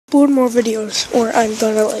upload more videos, or I'm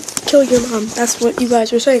gonna, like, kill your mom. That's what you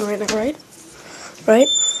guys are saying right now, right? Right?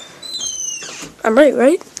 I'm right,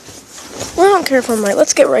 right? Well, I don't care if I'm right.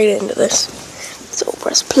 Let's get right into this. So,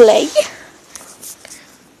 press play.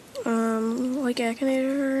 Like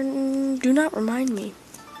Akinator, do not remind me.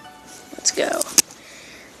 Let's go.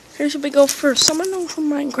 Who should we go first? Someone known from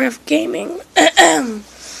Minecraft Gaming.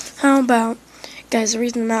 How about, guys, the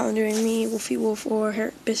reason I'm not doing me, Wolfie Wolf, or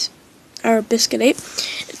Biscuit Ape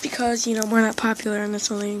is because, you know, we're not popular, and this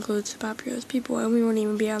only includes the popular people, and we won't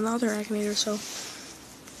even be on the other Akinator, so.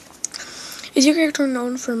 Is your character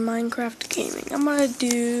known for Minecraft Gaming? I'm gonna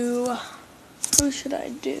do, who should I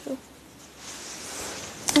do?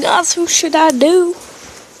 Guys, who should I do?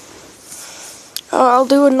 I'll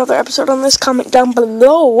do another episode on this. Comment down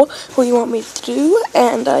below who you want me to do.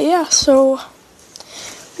 And, yeah, so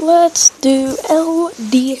let's do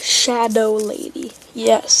LD Shadow Lady.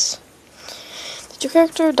 Yes. Did your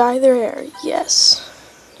character dye their hair? Yes.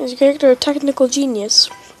 Is your character a technical genius?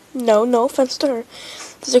 No, no offense to her.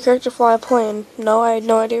 Does your character fly a plane? No, I had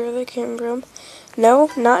no idea where they came from. No,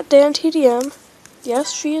 not Dan TDM.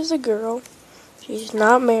 Yes, she is a girl. She's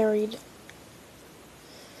not married.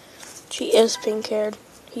 She is pink-haired.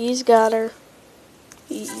 He's got her.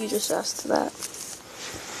 You just asked that.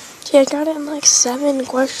 See, I got it in like 7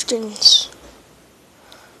 questions.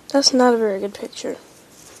 That's not a very good picture.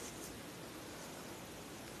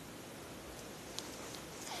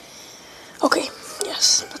 Okay,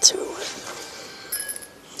 yes, that's who it was.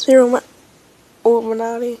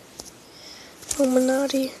 Illuminati.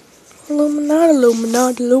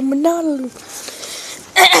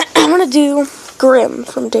 I'm gonna do Grim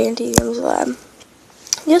from Dan TDM's Lab.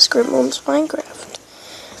 Yes, Grim owns Minecraft.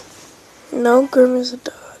 No, Grim is a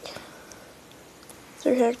dog. Is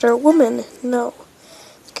their character a woman? No.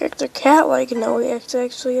 Is character cat-like? No, he's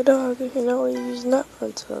actually a dog. You know, he's not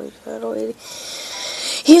until he's got a lady.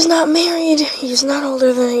 He's not married. He's not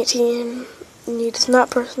older than 18. He does not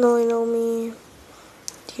personally know me.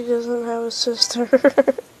 He doesn't have a sister.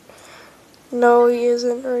 No, he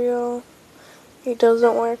isn't real. He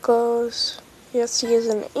doesn't wear clothes. Yes, he is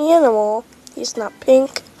an animal. He's not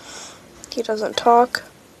pink. He doesn't talk.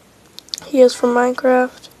 He is from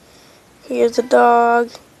Minecraft. He is a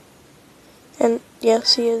dog. And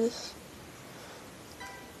yes, he is.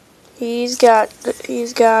 He's got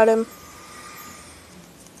him.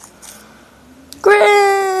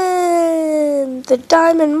 Grim! The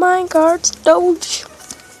diamond minecarts doge.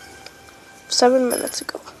 7 minutes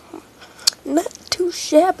ago. Not too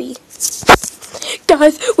shabby.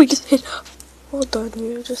 Guys, we just hit. Well done,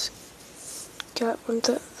 you just got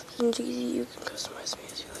 1,000 GZ. You can customize me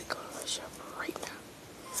as you like. Go to my shop right now.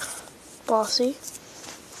 Bossy.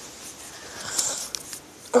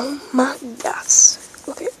 Oh my gosh.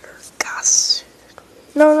 Look at her. Gosh.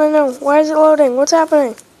 No. Why is it loading? What's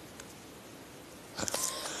happening?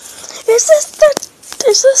 Is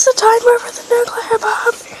this the timer for the nuclear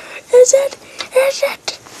bomb? Is it?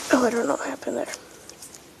 Oh, I don't know what happened there.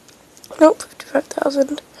 Nope,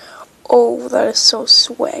 55,000. Oh, that is so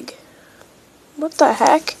swag. What the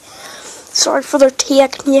heck? Sorry for the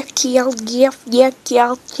technical gift.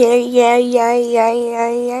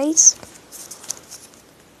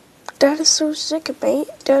 That is so sick, mate.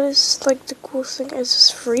 That is like the coolest thing. Is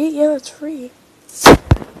this free? Yeah, that's free.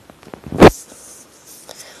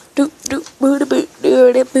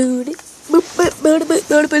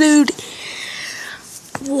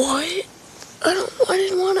 What? I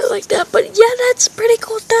didn't want it like that, but yeah, that's pretty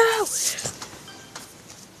cool too.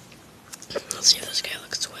 Let's see if this guy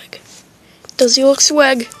looks swag. Does he look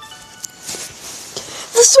swag?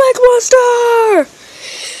 The swag monster!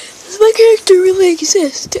 Does my character really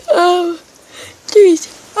exist? Jeez.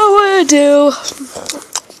 I wanna do.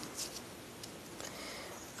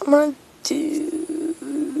 I'm gonna do.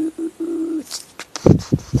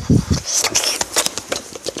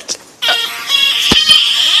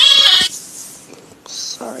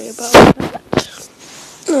 Sorry about that.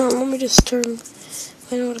 Let me just turn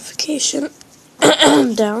my notification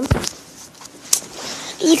down.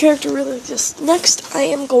 Does the character really exist? Next, I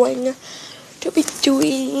am going to be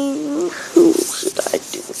doing. Who should I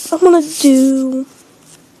do? I'm gonna do.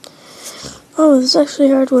 Oh, this is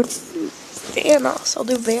actually a hard one. Vanos. I'll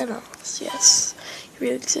do Vanos. Yes, he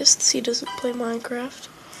really exists. He doesn't play Minecraft.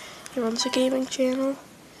 He runs a gaming channel.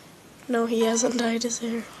 No, he hasn't dyed his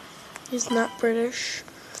hair. He's not British.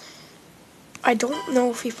 I don't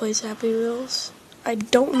know if he plays Happy Wheels. I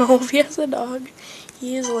don't know if he has a dog.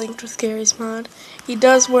 He is linked with Gary's mod. He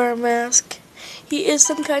does wear a mask. He is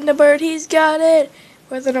some kind of bird. He's got it.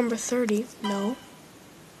 We're the number 30. No.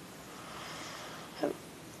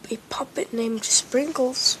 a puppet named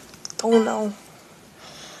Sprinkles. Oh no.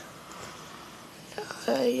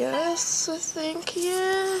 Yes, I think he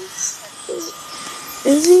is.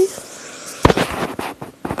 Is he?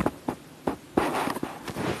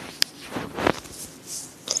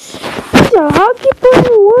 He's a hockey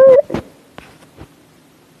player? What?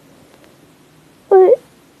 But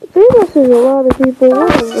famous is a lot of people.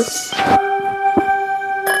 Whatever.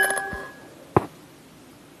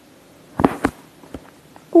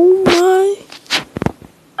 Oh my.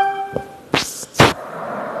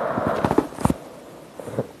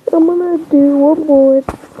 I'm gonna do one more.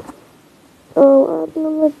 I'm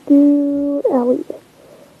gonna do Elliot.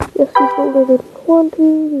 Yes, he's older than 20. He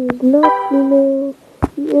is not female.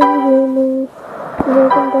 He is a gamer. He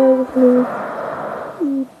doesn't die with me.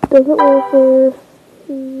 He doesn't love her.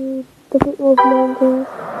 He doesn't love Minecraft.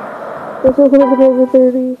 Doesn't live over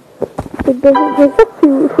 30. He doesn't play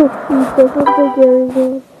food. He doesn't play Gary's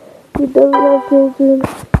Zone. He doesn't have children.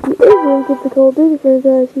 He is linked with the Call of Duty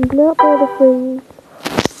franchise. He's not part of Frame.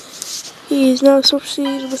 He is not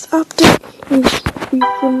associated with Optic. He's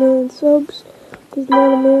reached 1 million subs. He's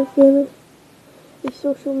not American. A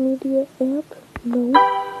social media app? No.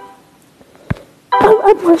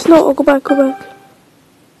 I pressed no. I'll go back.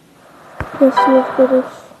 Yes, he is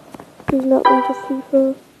British. He's not into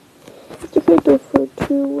FIFA. He's a character referred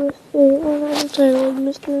to with a title,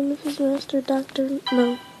 Mr. and Mrs. Master, Doctor.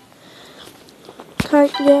 No.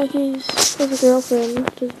 Yeah, he has a girlfriend.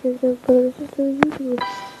 Does a character have brother or sister? YouTuber?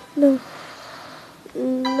 No.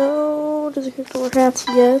 No. Does a character wear hats?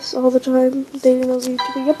 Yes, all the time. Dating over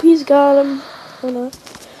YouTuber? Yep, he's got him. Or not.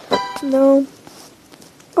 No.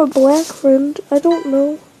 A black friend? I don't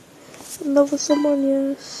know. In love with someone?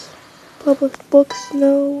 Yes. Published books?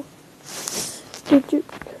 No. Did you?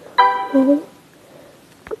 No.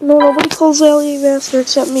 No, nobody calls Ellie a master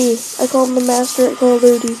except me. I call him the master at Call of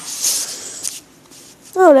Duty.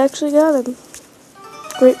 Oh, it actually got him.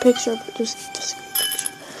 Great picture, but just a great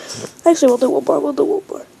picture. Actually, we'll do one more. What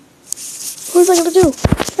was I gonna do?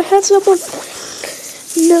 I had someone.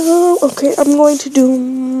 No. Okay, I'm going to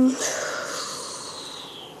do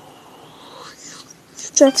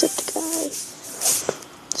Jacksepticeye.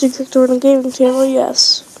 Secret door in the gaming channel,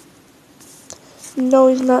 yes. No,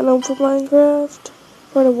 he's not known for Minecraft.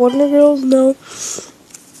 Part of Wonder Girls, no.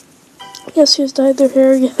 Yes, he has dyed their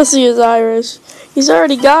hair. Yes, he is Irish. He's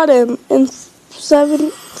already got him in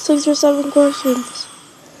 6 or 7 questions.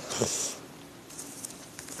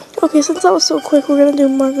 Okay, since that was so quick, we're gonna do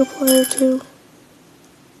Markiplier too.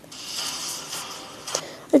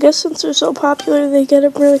 I guess since they're so popular, they get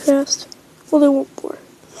him really fast. We'll do one more.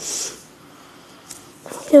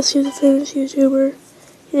 Yes, he's a famous YouTuber.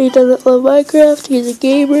 He doesn't love Minecraft. He's a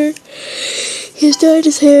gamer. He's dyed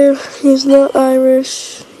his hair. He's not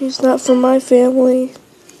Irish. He's not from my family.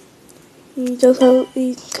 He does have,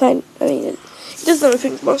 he doesn't have a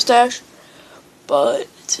pink mustache, but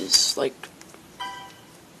it's his,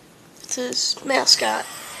 it's his mascot.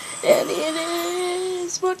 And it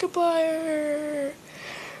is Markiplier.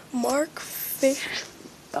 Markiplier.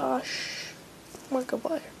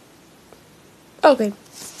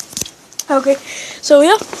 Okay, so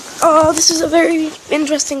yeah, this is a very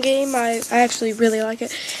interesting game. I actually really like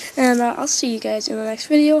it, and I'll see you guys in the next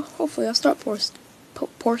video. Hopefully I'll start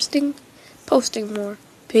posting more.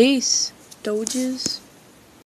 Peace, Doges.